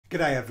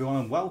G'day everyone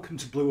and welcome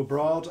to Blue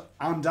Abroad.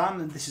 I'm Dan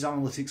and this is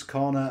Analytics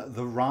Corner,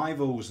 the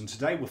rivals, and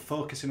today we're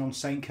focusing on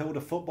St Kilda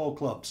Football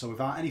Club. So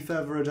without any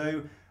further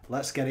ado,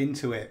 let's get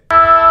into it.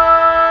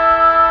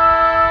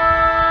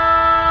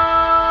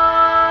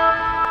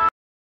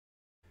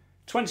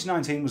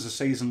 2019 was a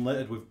season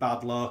littered with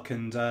bad luck,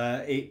 and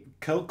it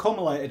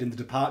culminated in the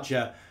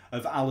departure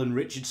of Alan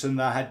Richardson,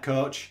 their head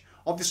coach.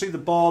 Obviously the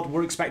board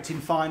were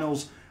expecting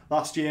finals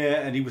last year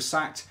and he was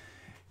sacked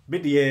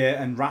mid-year,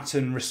 and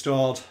Ratten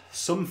restored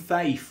some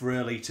faith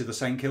really to the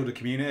St Kilda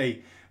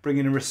community,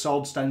 bringing a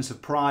restored sense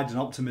of pride and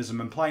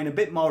optimism and playing a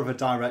bit more of a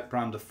direct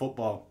brand of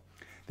football.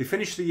 They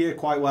finished the year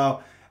quite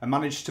well and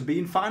managed to be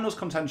in finals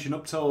contention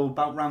up till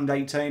about round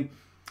 18,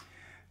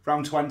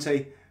 round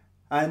 20,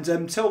 and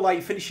until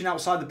late finishing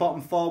outside the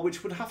bottom four,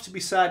 which would have to be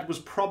said was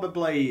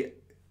probably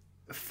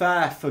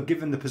fair for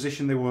given the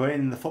position they were in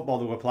and the football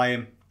they were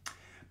playing.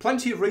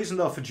 Plenty of reason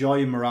though for joy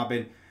in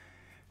Moorabbin,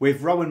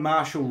 with Rowan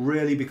Marshall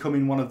really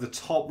becoming one of the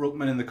top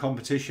ruckmen in the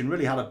competition.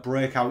 Really had a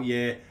breakout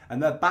year,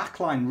 and their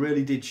backline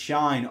really did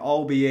shine,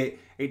 albeit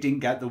it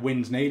didn't get the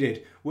wins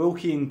needed.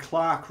 Wilkie and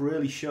Clark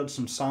really showed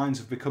some signs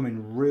of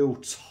becoming real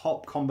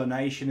top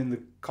combination in the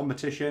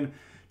competition.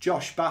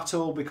 Josh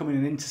Battle becoming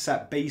an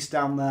intercept beast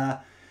down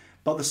there.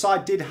 But the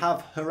side did have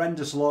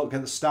horrendous luck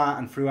at the start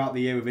and throughout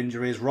the year with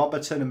injuries.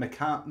 Robertson and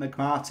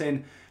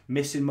McMartin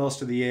missing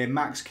most of the year.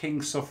 Max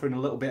King suffering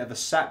a little bit of a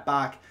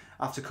setback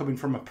after coming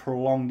from a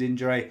prolonged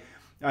injury,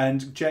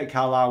 and Jake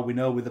Carlisle we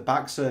know with the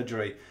back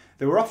surgery.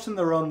 They were often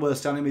their own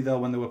worst enemy though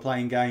when they were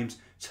playing games,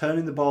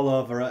 turning the ball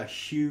over at a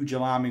huge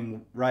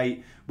alarming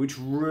rate, which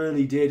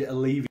really did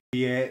alleviate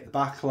the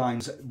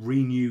backline's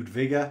renewed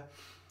vigour.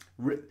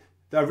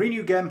 Their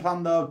renewed game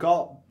plan though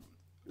got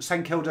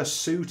St Kilda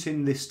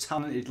suiting this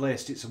talented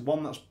list. It's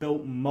one that's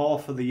built more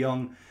for the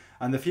young,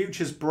 and the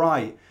future's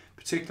bright,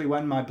 particularly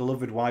when my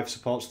beloved wife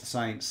supports the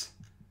Saints.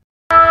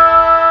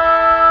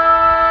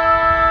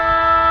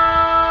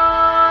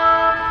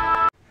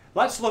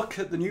 Let's look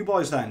at the new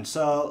boys then.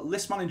 So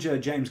list manager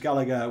James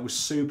Gallagher was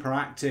super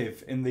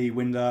active in the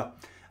window,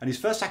 and his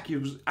first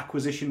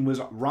acquisition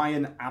was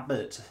Ryan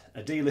Abbott,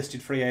 a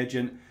delisted free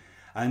agent,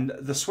 and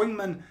the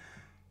swingman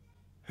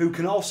who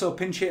can also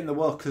pinch hit in the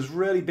work has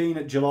really been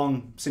at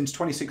Geelong since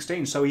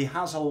 2016, so he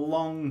has a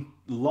long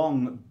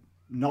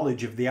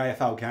knowledge of the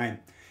AFL game.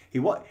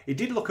 He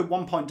did look at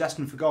one point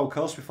destined for Gold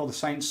Coast before the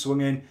Saints swung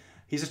in.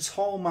 He's a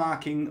tall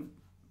marking,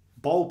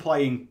 ball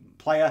playing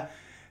player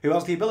who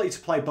has the ability to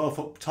play both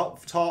up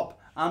top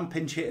and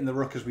pinch hit in the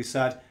ruck, as we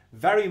said.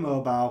 Very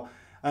mobile,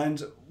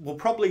 and will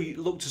probably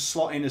look to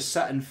slot in as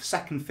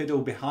second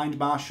fiddle behind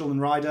Marshall and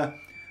Ryder.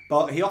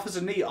 But he offers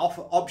a neat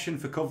option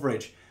for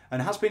coverage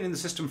and has been in the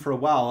system for a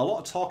while. A lot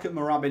of talk at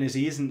Moorabbin is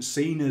he isn't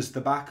seen as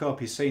the backup,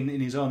 he's seen in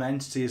his own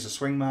entity as a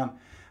swingman.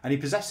 And he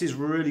possesses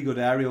really good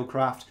aerial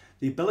craft,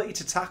 the ability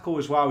to tackle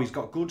as well. He's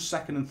got good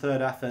second and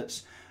third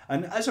efforts.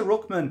 And as a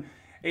ruckman,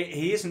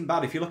 he isn't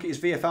bad. If you look at his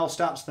VFL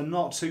stats, they're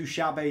not too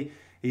shabby.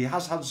 He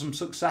has had some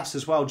success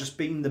as well, just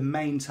being the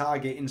main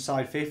target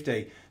inside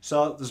 50.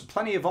 So there's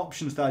plenty of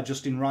options there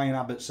just in Ryan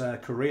Abbott's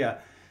career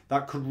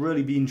that could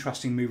really be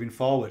interesting moving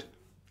forward.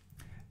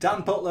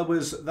 Dan Butler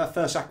was their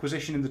first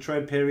acquisition in the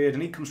trade period,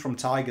 and he comes from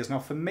Tigers. Now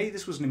for me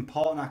this was an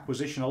important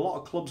acquisition. A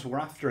lot of clubs were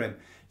after him.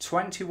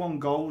 21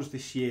 goals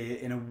this year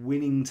in a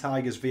winning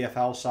Tigers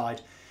VFL side.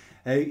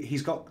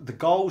 He's got the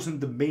goals and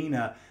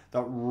demeanour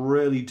that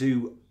really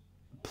do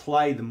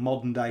play the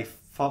modern day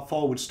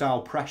forward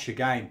style pressure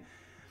game.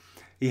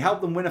 He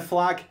helped them win a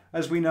flag,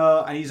 as we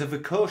know, and he's a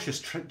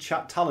precocious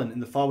talent in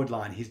the forward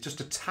line. He's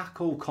just a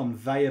tackle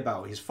conveyor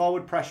belt. His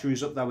forward pressure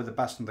is up there with the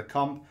best in the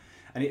comp,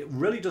 and it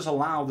really does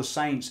allow the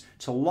Saints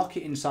to lock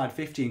it inside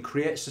 50 and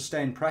create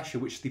sustained pressure,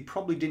 which they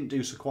probably didn't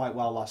do so quite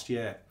well last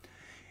year.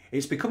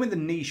 It's becoming the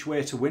niche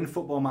way to win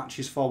football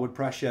matches, forward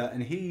pressure,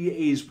 and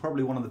he is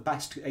probably one of the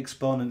best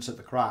exponents at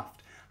the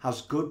craft.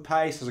 Has good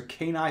pace, has a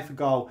keen eye for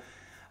goal,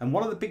 and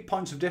one of the big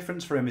points of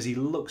difference for him is he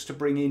looks to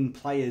bring in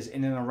players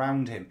in and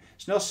around him.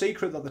 It's no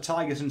secret that the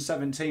Tigers in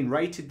 17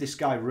 rated this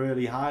guy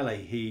really highly.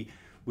 He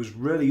was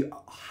really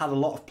had a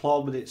lot of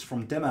plaudits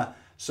from Dimmer.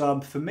 So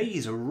for me,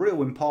 he's a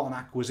real important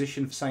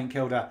acquisition for St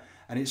Kilda,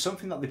 and it's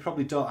something that they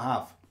probably don't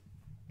have.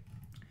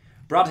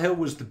 Brad Hill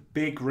was the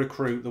big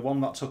recruit, the one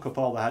that took up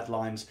all the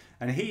headlines,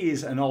 and he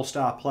is an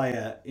all-star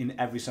player in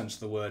every sense of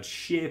the word.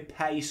 Sheer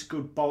pace,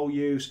 good ball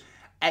use,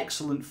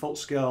 excellent foot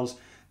skills.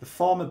 The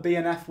former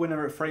BNF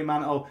winner at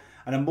Fremantle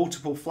and a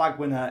multiple flag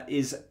winner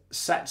is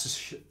set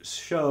to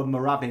show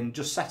Moorabbin,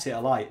 just set it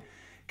alight.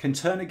 Can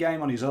turn a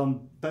game on his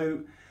own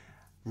boot.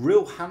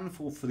 Real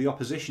handful for the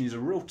opposition. He's a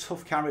real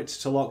tough character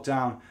to lock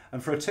down.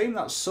 And for a team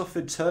that's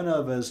suffered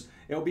turnovers,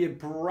 it'll be a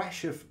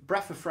breath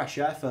of fresh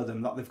air for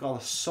them that they've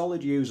got a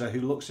solid user who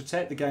looks to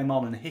take the game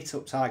on and hit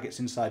up targets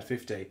inside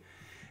 50.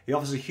 He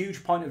offers a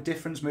huge point of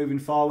difference moving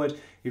forward.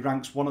 He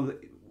ranks one of the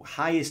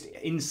highest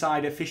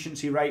inside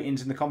efficiency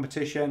ratings in the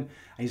competition, and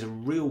he's a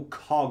real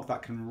cog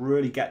that can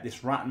really get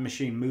this Ratten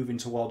machine moving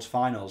towards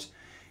finals.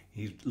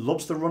 He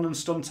loves the run and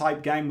stun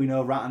type game, we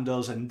know Ratten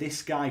does, and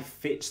this guy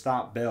fits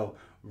that bill.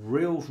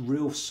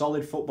 Real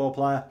solid football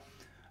player.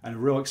 and a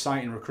real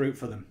exciting recruit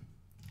for them.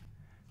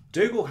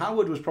 Dougal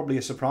Howard was probably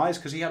a surprise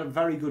because he had a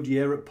very good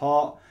year at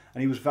Port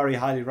and he was very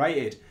highly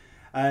rated.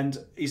 And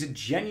he's a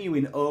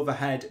genuine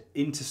overhead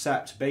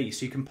intercept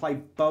beast. He can play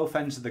both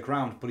ends of the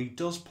ground, but he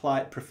does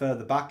prefer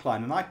the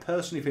backline. And I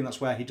personally think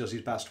that's where he does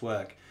his best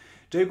work.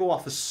 Dougal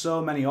offers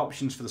so many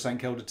options for the St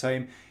Kilda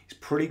team. He's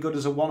pretty good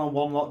as a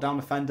one-on-one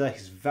lockdown defender.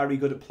 He's very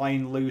good at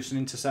playing loose and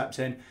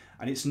intercepting.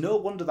 And it's no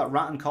wonder that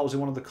Ratten calls him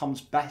one of the comp's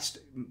best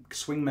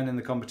swingmen in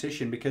the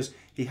competition, because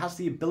he has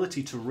the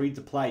ability to read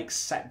the play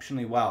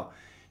exceptionally well.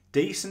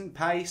 Decent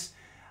pace,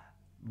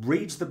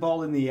 reads the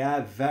ball in the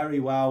air very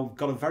well,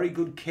 got a very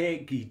good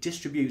kick, he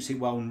distributes it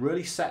well and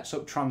really sets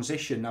up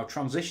transition. Now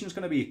transition is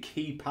going to be a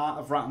key part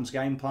of Ratten's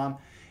game plan.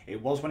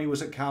 It was when he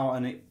was at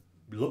Carlton, it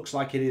looks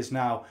like it is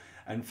now.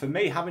 And for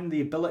me, having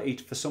the ability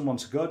for someone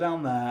to go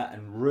down there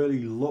and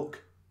really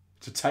look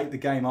to take the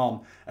game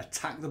on,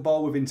 attack the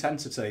ball with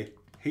intensity,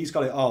 he's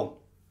got it all.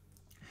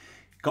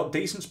 Got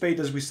decent speed,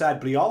 as we said,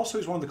 but he also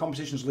is one of the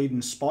competition's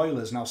leading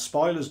spoilers. Now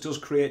spoilers does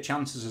create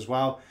chances as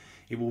well.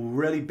 He will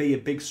really be a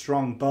big,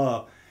 strong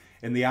bow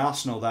in the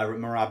arsenal there at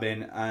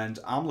Moorabbin, and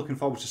I'm looking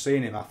forward to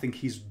seeing him. I think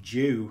he's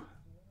due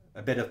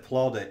a bit of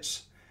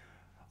plaudits.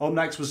 Up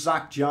next was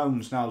Zach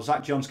Jones. Now,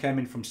 Zach Jones came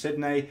in from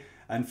Sydney,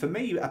 and for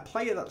me, a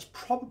player that's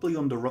probably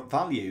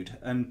undervalued,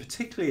 and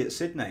particularly at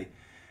Sydney.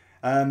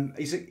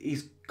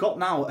 He's got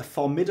now a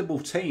formidable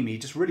team. He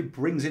just really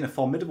brings in a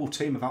formidable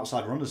team of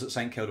outside runners at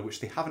St Kilda, which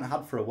they haven't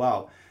had for a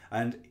while.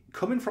 And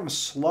coming from a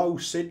slow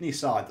Sydney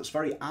side that's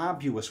very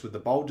arduous with the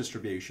ball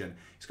distribution,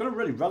 he's going to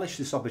really relish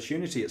this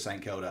opportunity at St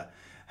Kilda.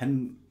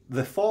 And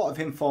the thought of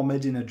him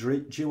forming a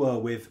duo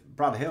with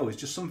Brad Hill is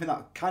just something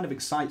that kind of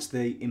excites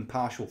the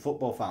impartial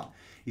football fan.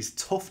 He's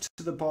tough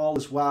to the ball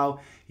as well.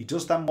 He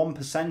does them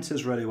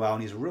 1%ers really well,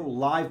 and he's a real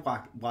live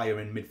wire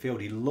in midfield.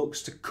 He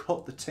looks to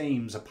cut the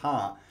teams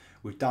apart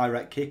with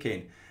direct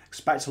kicking.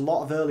 Expect a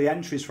lot of early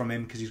entries from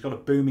him because he's got a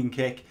booming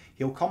kick.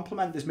 He'll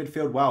complement this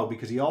midfield well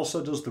because he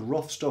also does the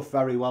rough stuff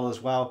very well as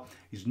well.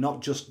 He's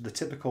not just the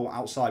typical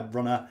outside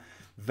runner.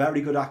 Very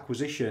good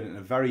acquisition and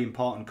a very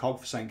important cog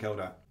for St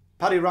Kilda.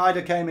 Paddy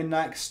Ryder came in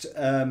next,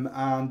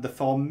 and the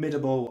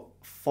formidable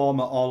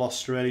former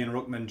All-Australian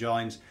ruckman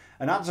joins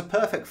and adds a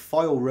perfect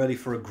foil really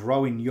for a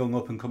growing young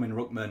up-and-coming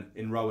ruckman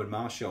in Rowan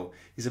Marshall.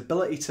 His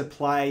ability to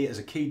play as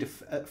a key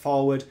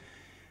forward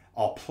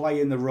or play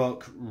in the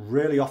ruck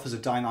really offers a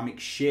dynamic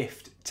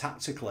shift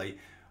tactically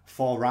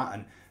for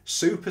Ratten.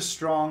 Super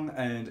strong,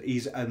 and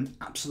he's an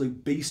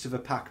absolute beast of a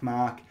pack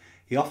mark.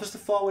 He offers the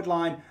forward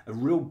line a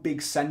real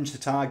big centre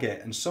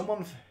target, and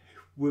someone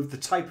with the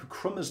type of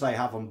crummers they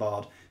have on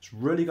board, it's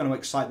really going to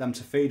excite them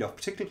to feed off.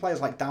 Particularly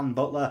players like Dan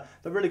Butler,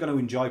 they're really going to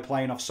enjoy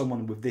playing off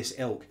someone with this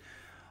ilk.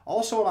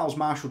 Also allows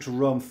Marshall to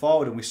roam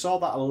forward, and we saw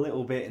that a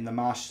little bit in the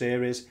Marsh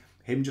series.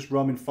 Him just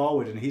roaming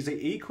forward, and he's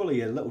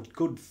equally a little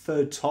good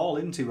third tall,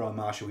 isn't he, Rowan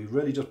Marshall? He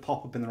really does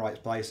pop up in the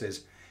right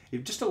places.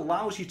 It just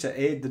allows you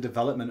to aid the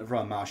development of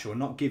Rowan Marshall and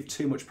not give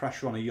too much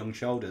pressure on his young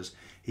shoulders.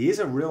 He is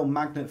a real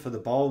magnet for the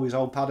ball, his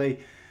old Paddy,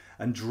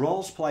 and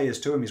draws players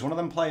to him. He's one of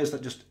them players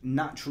that just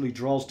naturally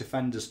draws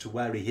defenders to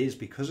where he is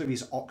because of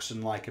his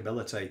oxen-like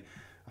ability.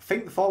 I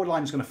think the forward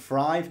line is going to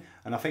thrive,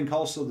 and I think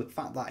also the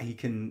fact that he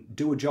can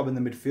do a job in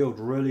the midfield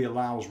really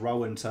allows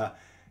Rowan to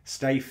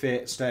stay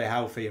fit, stay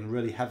healthy, and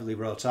really heavily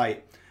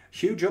rotate.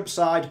 Huge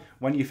upside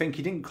when you think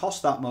he didn't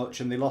cost that much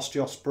and they lost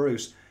Josh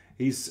Bruce.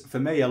 He's, for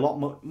me, a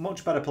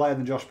much better player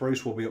than Josh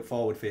Bruce will be up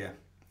forward for you.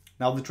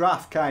 Now, the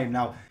draft came.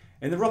 Now,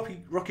 in the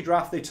rookie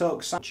draft, they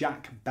took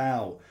Jack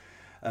Bell,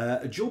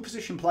 a dual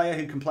position player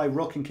who can play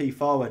ruck and key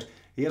forward.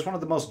 He has one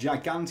of the most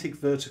gigantic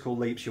vertical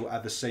leaps you'll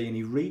ever see, and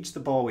he reads the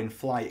ball in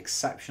flight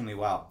exceptionally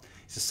well.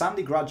 He's a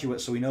Sandy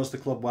graduate, so he knows the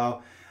club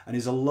well, and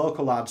he's a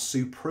local lad,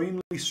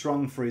 supremely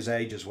strong for his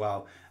age as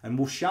well, and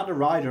will shadow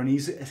Ryder, and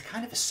he's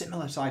kind of a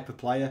similar type of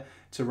player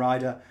to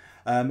Ryder.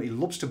 He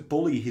loves to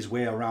bully his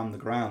way around the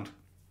ground.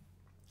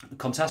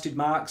 Contested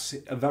marks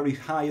are very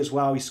high as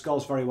well. He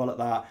scores very well at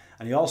that,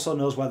 and he also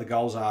knows where the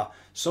goals are.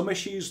 Some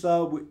issues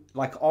though,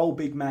 like all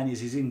big men, is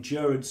his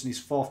endurance and his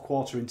fourth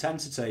quarter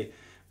intensity.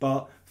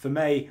 But for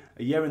me,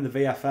 a year in the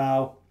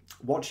VFL,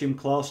 watch him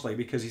closely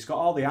because he's got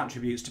all the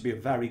attributes to be a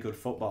very good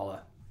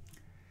footballer.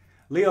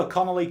 Leo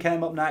Connolly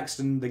came up next,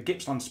 and the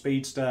Gippsland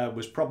Speedster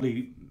was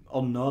probably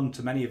unknown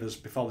to many of us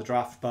before the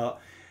draft, but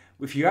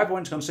if you ever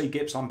went to go and see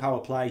Gippsland power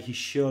play, he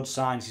showed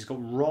signs. He's got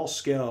raw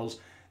skills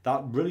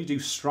that really do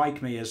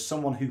strike me as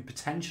someone who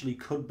potentially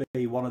could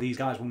be one of these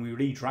guys when we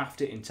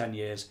redraft it in 10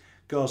 years,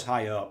 goes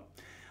high up.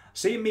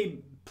 Seeing me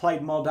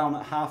played more down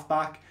at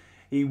half-back,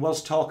 he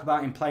was talk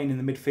about him playing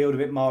in the midfield a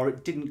bit more.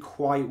 It didn't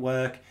quite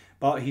work,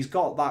 but he's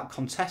got that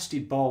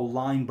contested ball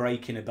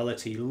line-breaking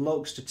ability. He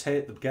looks to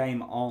take the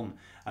game on,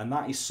 and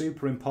that is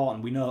super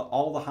important. We know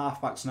all the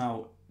half-backs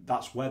now,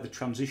 that's where the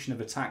transition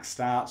of attack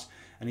starts,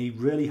 and he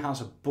really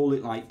has a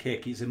bullet-like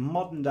kick. He's a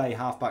modern-day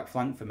half-back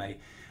flank for me.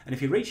 And if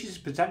he reaches his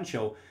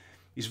potential,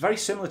 he's very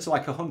similar to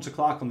like a Hunter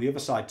Clark on the other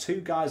side. Two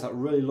guys that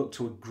really look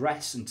to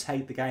aggress and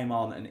take the game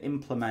on and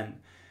implement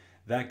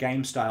their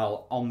game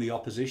style on the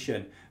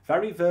opposition.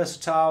 Very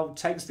versatile,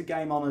 takes the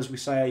game on, as we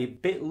say, a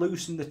bit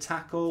loose in the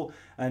tackle.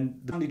 And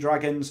the Dandy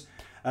Dragons,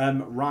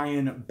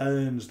 Ryan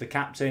Burns, the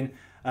captain,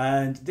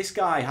 and this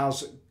guy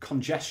has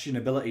congestion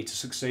ability to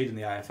succeed in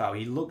the AFL.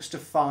 He looks to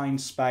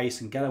find space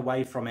and get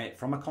away from it,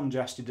 from a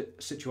congested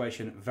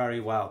situation,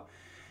 very well.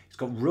 He's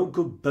got real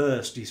good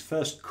burst. His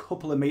first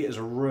couple of metres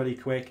are really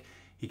quick.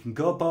 He can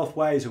go both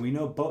ways, and we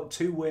know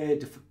two-way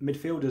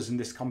midfielders in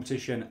this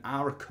competition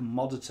are a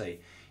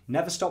commodity. He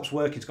never stops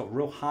working. He's got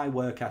real high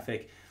work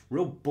ethic,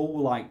 real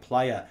bull-like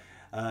player.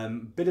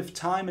 Bit of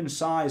time and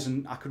size,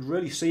 and I could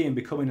really see him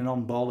becoming an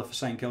on-baller for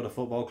St Kilda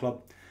Football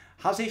Club.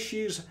 Has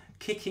issues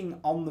kicking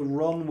on the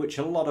run, which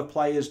a lot of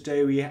players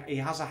do. He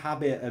has a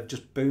habit of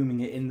just booming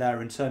it in there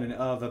and turning it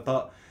over,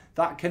 but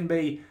that can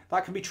be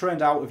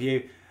trained out of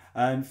you.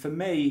 And for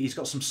me, he's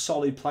got some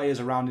solid players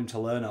around him to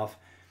learn off.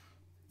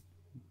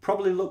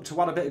 Probably look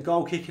to add a bit of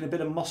goal kicking, a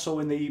bit of muscle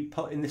in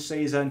this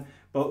season.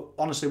 But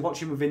honestly,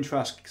 watch him with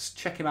interest.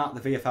 Check him out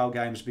at the VFL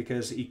games,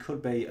 because he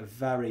could be a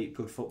very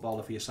good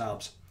footballer for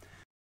yourselves.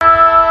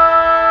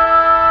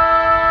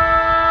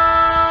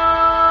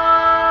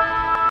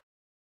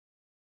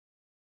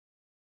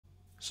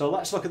 So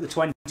let's look at the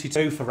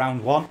 22 for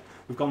round one.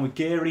 We've gone with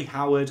Geary,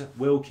 Howard,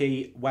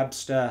 Wilkie,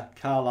 Webster,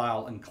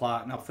 Carlisle and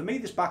Clark. Now for me,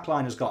 this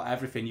backline has got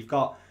everything.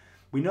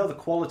 We know the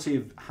quality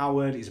of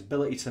Howard, his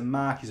ability to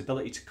mark, his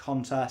ability to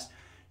contest.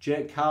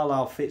 Jake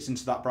Carlisle fits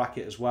into that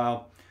bracket as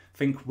well. I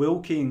think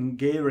Wilkie and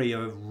Geary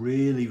are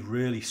really,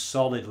 really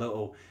solid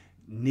little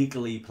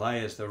niggly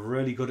players. They're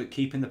really good at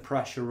keeping the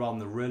pressure on.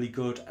 They're really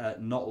good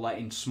at not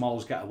letting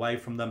Smalls get away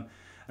from them.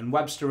 And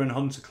Webster and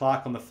Hunter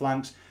Clark on the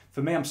flanks.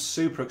 For me, I'm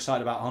super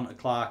excited about Hunter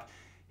Clark.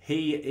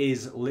 He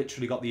is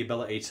literally got the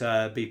ability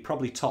to be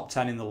probably top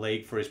 10 in the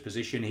league for his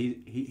position.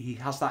 He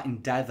has that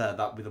endeavour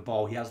that with the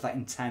ball. He has that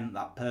intent,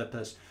 that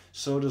purpose.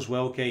 So does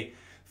Wilkie.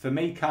 For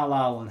me,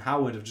 Carlisle and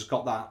Howard have just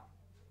got that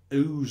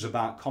ooze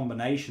about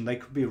combination. They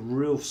could be a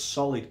real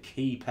solid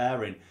key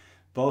pairing.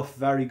 Both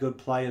very good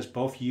players.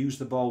 Both use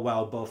the ball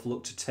well. Both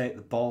look to take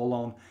the ball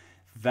on.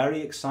 Very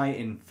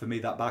exciting for me,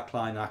 that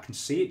backline. I can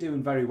see it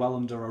doing very well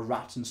under a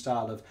Ratten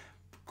style of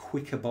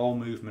quicker ball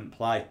movement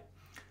play.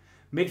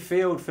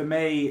 Midfield for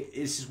me,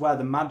 this is where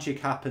the magic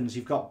happens.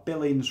 You've got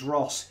Billings,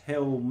 Ross,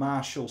 Hill,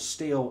 Marshall,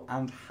 Steele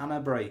and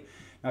Hanbury.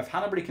 Now if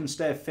Hanbury can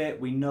stay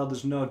fit, we know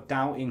there's no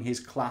doubting his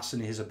class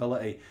and his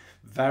ability.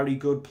 Very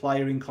good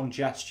player in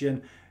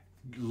congestion,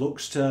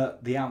 looks to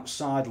the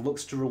outside,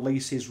 looks to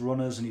release his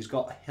runners, and he's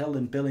got Hill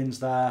and Billings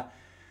there.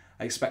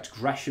 I expect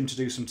Gresham to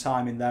do some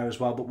time in there as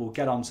well, but we'll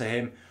get on to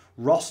him.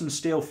 Ross and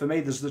Steele, for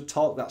me, there's the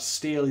talk that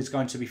Steele is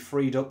going to be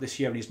freed up this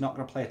year and he's not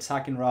going to play a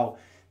tagging role.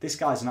 This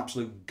guy's an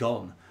absolute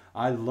gun.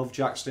 I love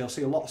Jack Steele.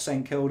 See a lot of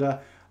St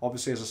Kilda.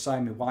 Obviously, as I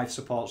say, my wife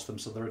supports them,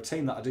 so they're a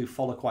team that I do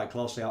follow quite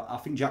closely. I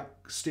think Jack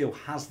Steele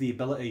has the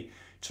ability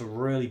to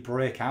really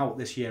break out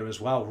this year as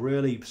well,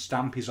 really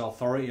stamp his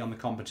authority on the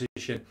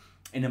competition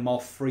in a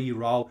more free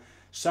role.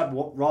 Seb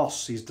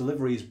Ross, his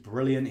delivery is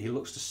brilliant. He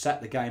looks to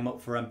set the game up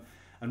for him.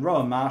 And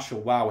Rowan Marshall,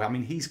 wow, I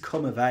mean, he's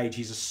come of age.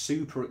 He's a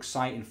super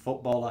exciting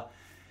footballer.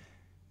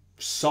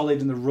 Solid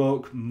in the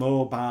ruck,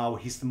 mobile.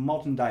 He's the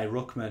modern day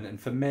ruckman. And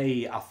for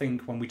me, I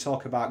think when we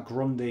talk about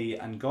Grundy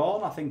and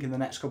Gorn, I think in the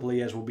next couple of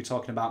years we'll be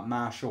talking about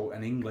Marshall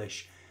and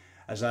English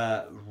as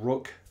a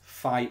ruck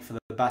fight for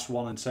the best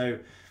 1 and 2.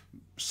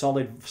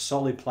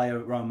 Solid player,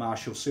 Rowan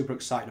Marshall. Super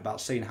excited about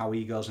seeing how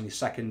he goes in his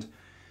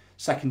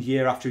second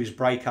year after his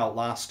breakout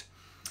last.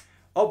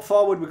 Up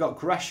forward, we've got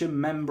Gresham,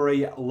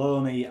 Membry,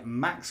 Loney,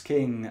 Max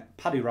King,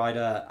 Paddy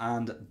Ryder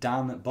and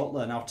Dan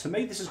Butler. Now, to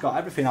me, this has got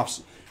everything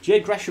else.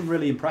 Jay Gresham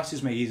really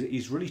impresses me.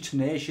 He's really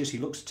tenacious. He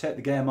looks to take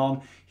the game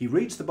on. He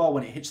reads the ball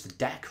when it hits the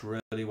deck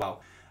really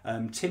well.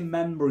 Tim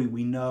Membry,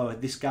 we know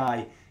this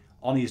guy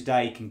on his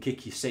day can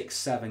kick you 6,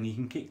 7. He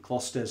can kick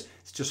clusters.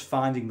 It's just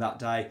finding that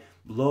day.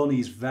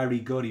 Loney's very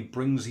good. He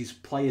brings his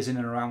players in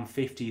and around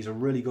 50. He's a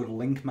really good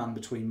link man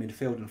between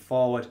midfield and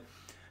forward.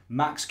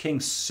 Max King,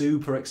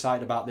 super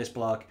excited about this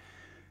bloke.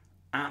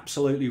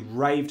 Absolutely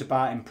raved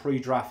about him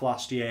pre-draft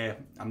last year.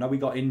 I know he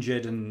got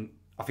injured and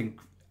I think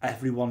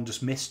everyone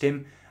just missed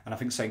him. And I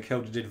think St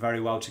Kilda did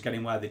very well to get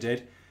him where they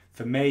did.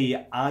 For me,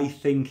 I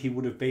think he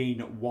would have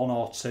been 1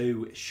 or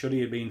 2 should he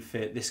have been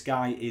fit. This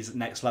guy is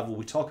next level.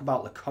 We talk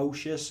about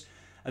Lukosius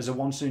as a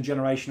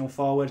once-in-a-generational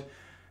forward.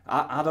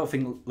 I don't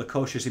think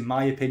Lukosius, in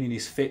my opinion,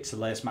 is fit to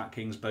lace Matt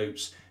King's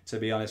boots, to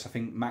be honest. I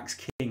think Max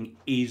King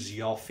is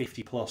your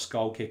 50-plus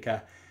goal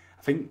kicker.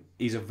 I think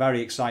he's a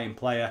very exciting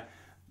player.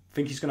 I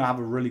think he's going to have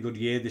a really good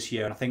year this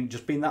year. And I think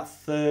just being that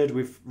third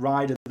with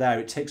Ryder there,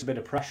 it takes a bit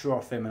of pressure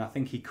off him. And I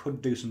think he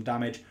could do some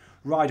damage.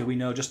 Ryder, we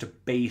know, just a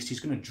beast. He's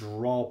going to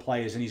draw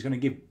players and he's going to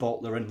give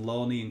Butler and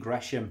Loney and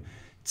Gresham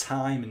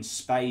time and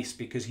space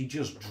because he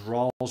just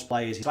draws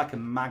players. He's like a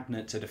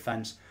magnet to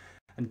defence.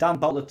 And Dan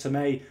Butler, to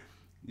me,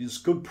 there's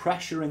good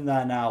pressure in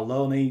there now.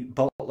 Loney,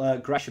 Butler,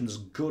 Gresham's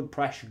good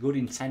pressure, good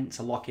intent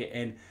to lock it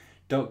in.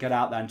 Don't get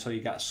out there until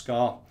you get a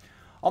score.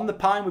 On the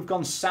pine, we've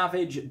gone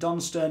Savage,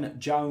 Dunstan,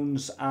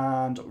 Jones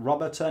and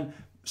Robertson.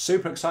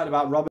 Super excited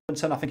about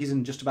Robinson. I think he's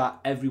in just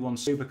about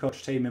everyone's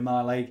Supercoach team in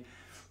my league.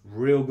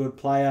 Real good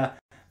player.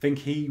 I think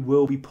he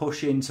will be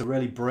pushing to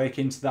really break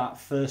into that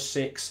first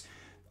six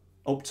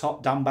up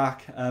top, down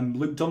back.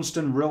 Luke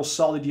Dunstan, real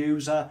solid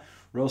user,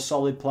 real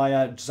solid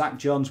player. Zach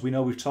Jones, we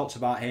know we've talked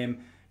about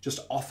him, just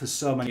offers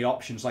so many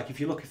options. Like if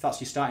that's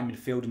your starting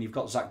midfield and you've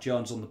got Zach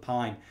Jones on the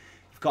pine,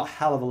 you've got a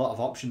hell of a lot of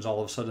options all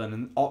of a sudden,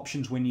 and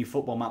options win you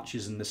football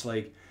matches in this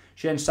league.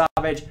 Shane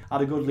Savage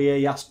had a good year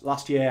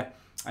last year,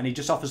 and he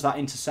just offers that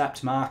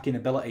intercept marking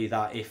ability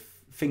that if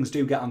things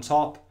do get on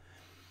top,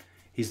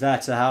 he's there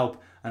to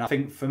help. And I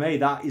think for me,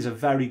 that is a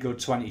very good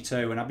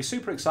 22. And I'd be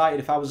super excited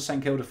if I was a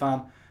St Kilda fan.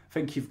 I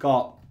think you've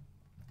got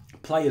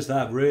players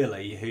there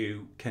really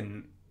who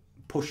can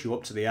push you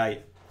up to the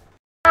 8.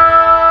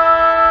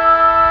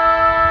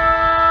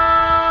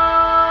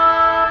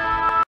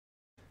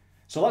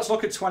 So let's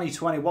look at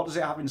 2020. What does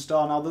it have in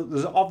store? Now,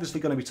 there's obviously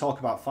going to be talk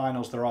about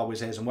finals. There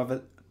always is.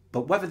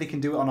 But whether they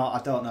can do it or not,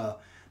 I don't know.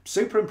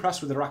 Super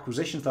impressed with their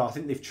acquisitions, though. I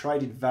think they've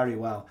traded very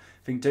well.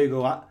 I think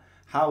Dougal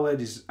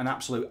Howard is an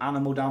absolute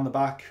animal down the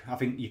back. I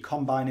think you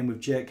combine him with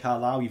Jake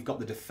Carlisle, you've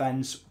got the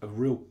defence, a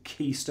real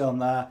keystone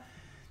there.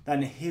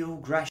 Then Hill,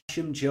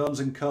 Gresham, Jones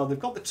and co. They've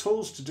got the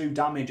tools to do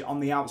damage on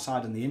the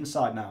outside and the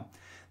inside now.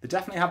 They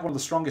definitely have one of the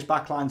strongest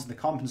backlines in the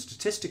comp, and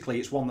statistically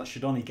it's one that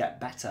should only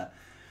get better.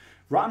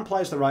 Ratten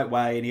plays the right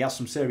way and he has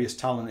some serious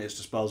talent at his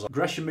disposal.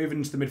 Gresham moving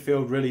into the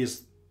midfield really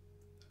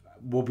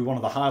will be one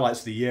of the highlights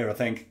of the year, I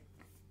think.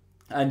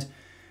 And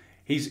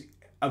he's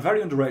a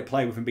very underrated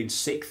player with him being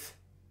 6th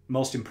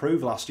most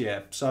improved last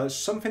year. So it's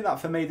something that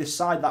for me, this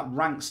side that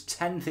ranks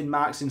 10th in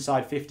marks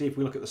inside 50 if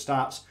we look at the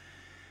stats,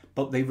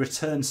 but they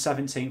return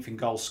 17th in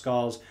goal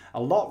scores.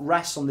 A lot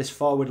rests on this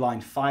forward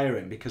line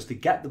firing because they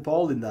get the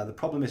ball in there. The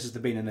problem is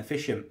they're being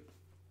inefficient.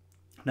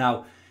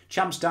 Now,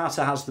 Champs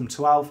Data has them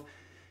 12th.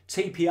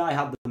 TPI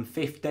had them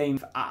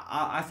 15th.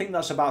 I think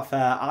that's about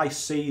fair. I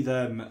see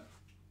them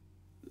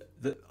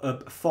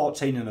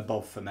 14 and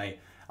above for me,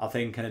 I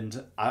think.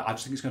 And I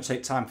just think it's going to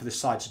take time for this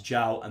side to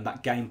gel and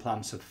that game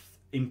plan to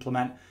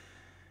implement.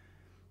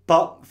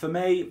 But for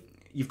me,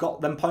 you've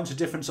got them points of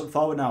difference up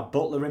forward now.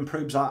 Butler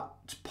improves that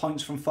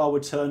points from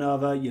forward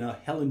turnover. You know,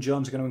 Hill and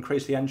Jones are going to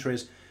increase the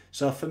entries.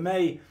 So for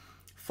me,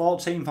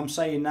 14th I'm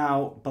saying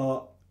now,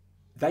 but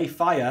they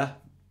fire.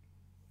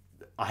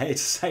 I hate to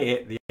say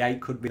it, the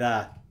 8 could be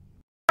there.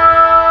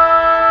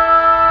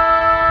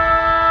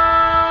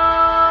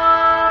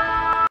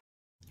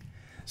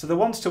 So the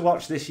ones to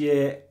watch this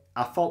year,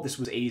 I thought this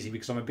was easy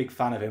because I'm a big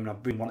fan of him and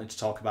I've been wanting to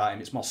talk about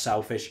him. It's more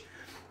selfish.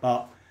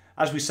 But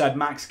as we said,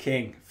 Max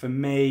King, for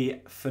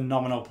me,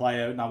 phenomenal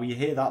player. Now, you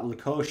hear that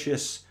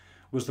Lukosius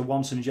was the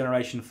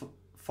once-in-a-generation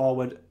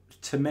forward.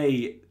 To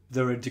me,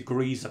 there are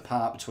degrees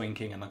apart between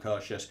King and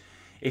Lukosius.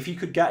 If you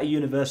could get a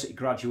university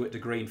graduate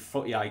degree in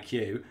footy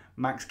IQ,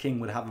 Max King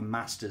would have a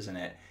master's in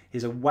it.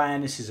 His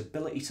awareness, his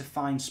ability to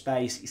find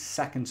space is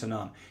second to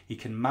none. He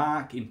can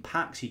mark in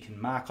packs, he can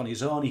mark on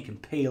his own, he can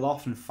peel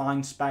off and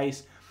find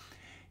space.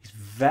 He's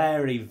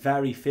very,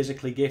 very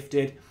physically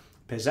gifted,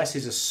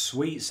 possesses a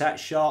sweet set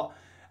shot,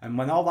 and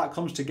when all that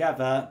comes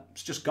together,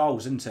 it's just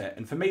goals, isn't it?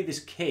 And for me, this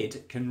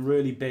kid can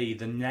really be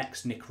the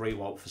next Nick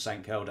Rewalt for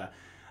St Kilda.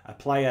 A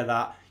player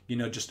that, you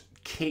know, just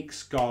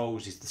kicks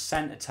goals, he's the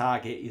centre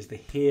target, he's the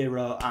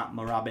hero at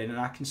Moorabbin, and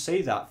I can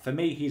see that. For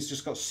me, he's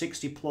just got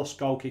 60+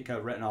 goal kicker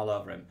written all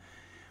over him.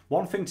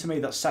 One thing to me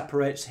that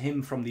separates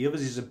him from the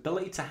others is his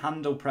ability to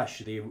handle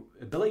pressure, the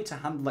ability to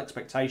handle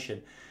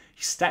expectation.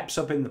 He steps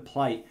up in the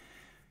plate,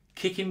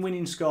 kicking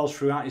winning scores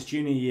throughout his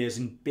junior years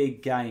in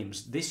big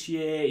games. This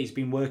year, he's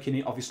been working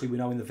it, obviously we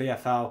know, in the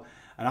VFL,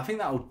 and I think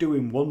that will do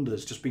him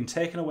wonders. Just being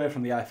taken away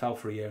from the AFL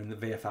for a year in the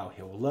VFL,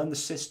 he'll learn the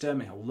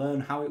system, he'll learn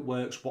how it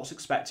works, what's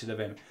expected of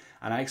him,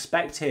 and I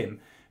expect him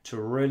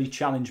to really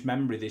challenge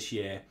memory this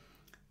year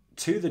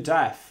to the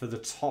death for the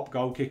top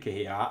goal kicker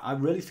here. I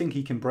really think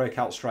he can break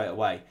out straight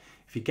away.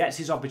 If he gets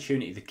his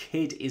opportunity, the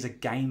kid is a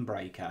game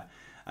breaker,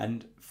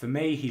 and for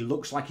me, he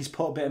looks like he's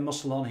put a bit of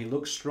muscle on, he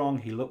looks strong,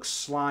 he looks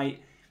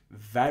slight,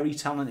 very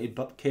talented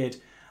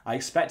kid. I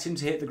expect him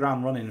to hit the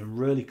ground running and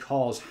really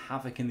cause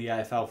havoc in the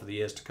AFL for the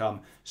years to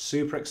come.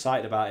 Super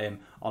excited about him.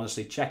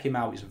 Honestly, check him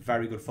out. He's a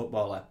very good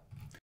footballer.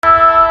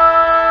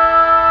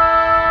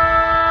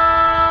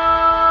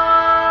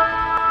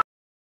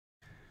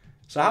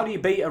 So how do you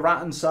beat a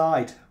Ratten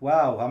side?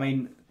 Well, I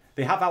mean,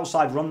 they have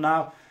outside run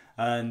now,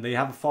 and they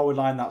have a forward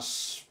line that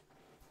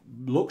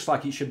looks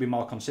like it should be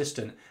more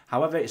consistent.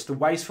 However, it's the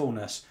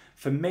wastefulness.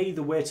 For me,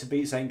 the way to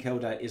beat St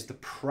Kilda is the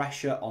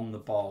pressure on the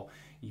ball.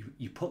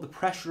 You put the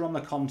pressure on the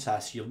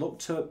contest. You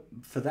look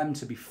for them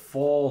to be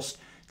forced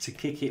to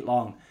kick it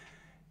long,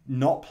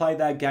 not play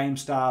their game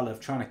style of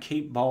trying to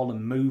keep ball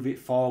and move it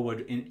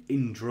forward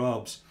in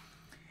droves.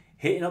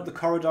 Hitting up the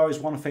corridor is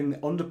one thing.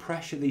 Under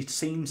pressure, they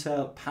seem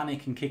to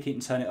panic and kick it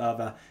and turn it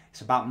over.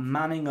 It's about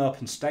manning up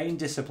and staying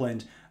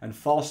disciplined and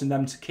forcing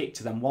them to kick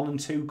to them 1 and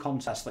 2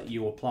 contests that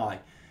you apply.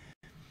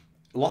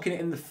 Locking it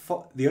in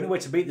the only way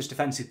to beat this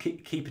defence is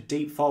keep a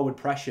deep forward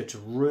pressure to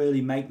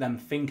really make them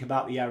think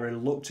about the area,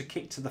 look to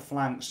kick to the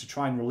flanks to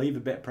try and relieve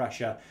a bit of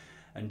pressure,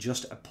 and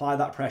just apply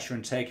that pressure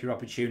and take your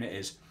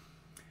opportunities.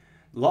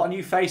 A lot of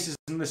new faces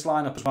in this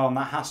lineup as well, and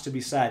that has to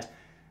be said.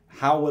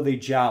 How will they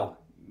gel?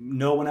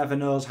 No one ever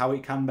knows how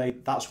it can be.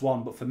 That's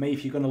one. But for me,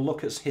 if you're going to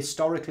look at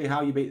historically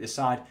how you beat this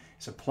side,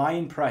 it's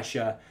applying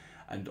pressure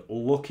and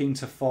looking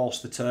to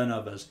force the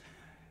turnovers.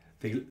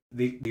 They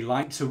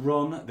like to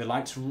run, they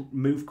like to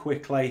move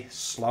quickly,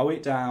 slow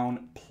it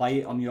down,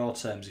 play it on your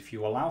terms. If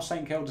you allow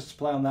St Kilda to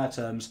play on their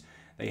terms,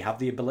 they have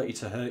the ability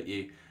to hurt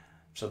you.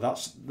 So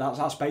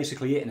that's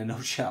basically it in a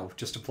nutshell.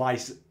 Just apply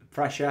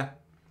pressure,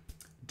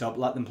 don't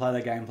let them play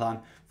their game plan.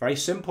 Very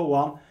simple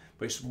one,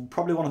 but it's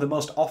probably one of the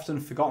most often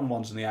forgotten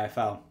ones in the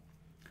AFL.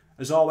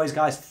 As always,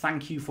 guys,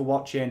 thank you for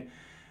watching.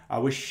 I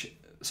wish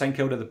St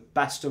Kilda the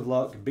best of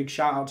luck. A big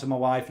shout out to my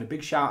wife and a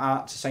big shout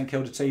out to St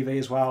Kilda TV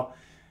as well.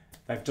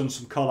 They've done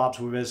some collabs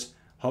with us.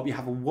 Hope you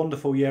have a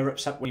wonderful year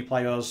except when you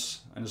play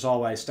us. And as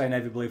always, stay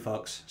navy blue,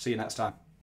 folks. See you next time.